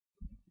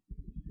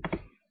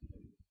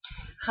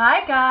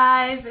Hi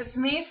guys, it's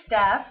me,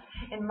 Steph,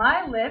 and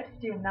my lips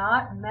do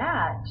not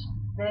match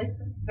this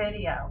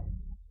video.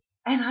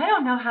 And I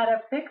don't know how to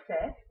fix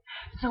it.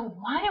 So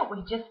why don't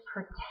we just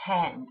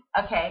pretend,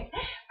 okay?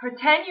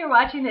 Pretend you're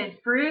watching this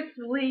Bruce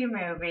Lee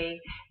movie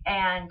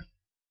and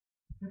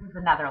this is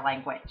another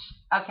language,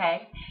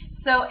 okay?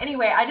 So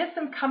anyway, I just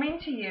am coming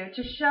to you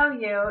to show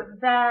you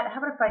that, how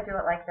about if I do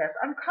it like this?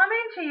 I'm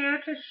coming to you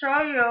to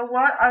show you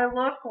what I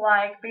look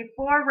like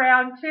before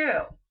round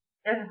two.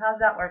 How's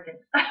that working?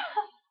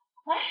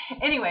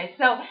 Anyway,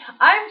 so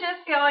I'm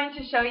just going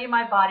to show you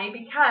my body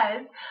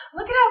because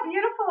look at how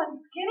beautiful and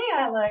skinny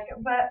I look.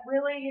 But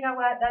really, you know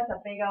what? That's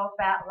a big old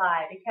fat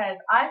lie because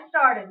I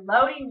started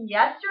loading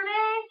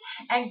yesterday.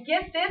 And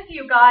get this,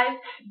 you guys,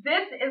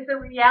 this is the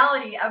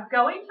reality of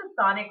going to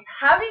Sonic's,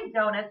 having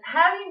donuts,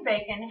 having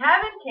bacon,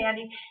 having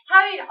candy,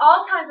 having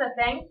all kinds of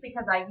things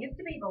because I used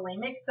to be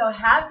bulimic. So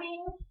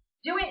having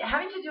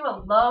to do a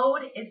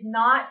load is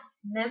not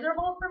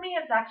miserable for me.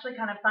 It's actually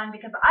kind of fun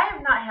because I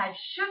have not had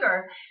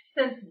sugar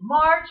since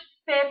March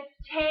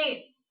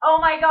 15th. Oh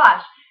my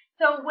gosh.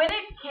 So when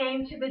it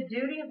came to the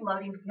duty of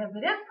loading, because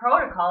it is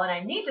protocol and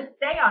I need to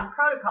stay on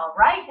protocol,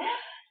 right?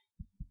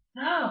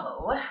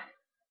 So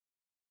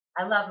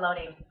I love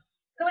loading.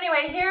 So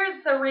anyway,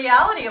 here's the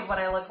reality of what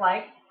I look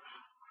like.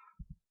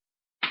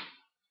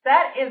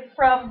 That is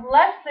from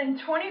less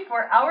than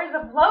 24 hours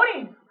of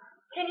loading.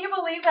 Can you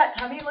believe that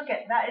tummy? Look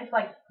at that. It's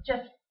like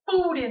just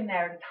food in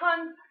there.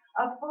 Tons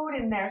of food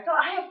in there. So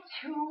I have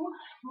 2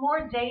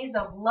 more days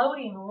of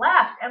loading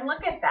left. And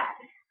look at that.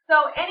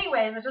 So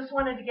anyways, I just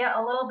wanted to get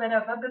a little bit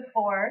of a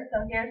before.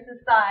 So here's the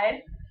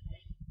side.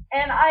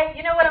 And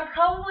you know what, I'm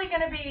probably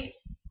going to be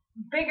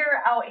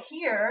bigger out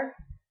here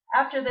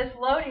after this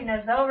loading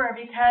is over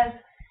because,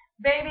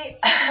 baby,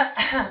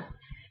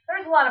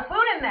 there's a lot of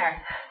food in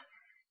there.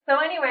 So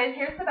anyways,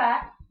 here's the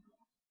back.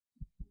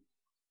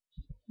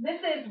 This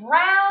is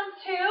round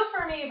 2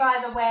 for me,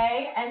 by the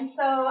way, and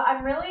so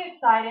I'm really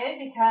excited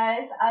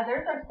because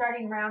others are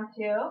starting round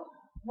 2.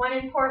 One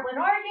in Portland,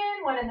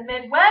 Oregon, one in the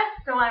Midwest,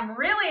 so I'm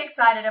really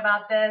excited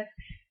about this.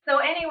 So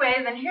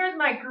anyways, and here's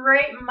my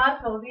great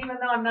muscles, even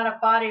though I'm not a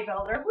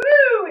bodybuilder.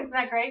 Woo! Isn't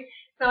that great?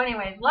 So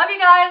anyways, love you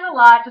guys a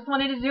lot. Just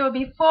wanted to do it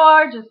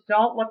before. Just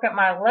don't look at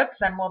my lips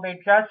and we'll be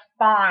just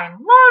fine.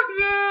 Love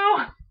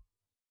you!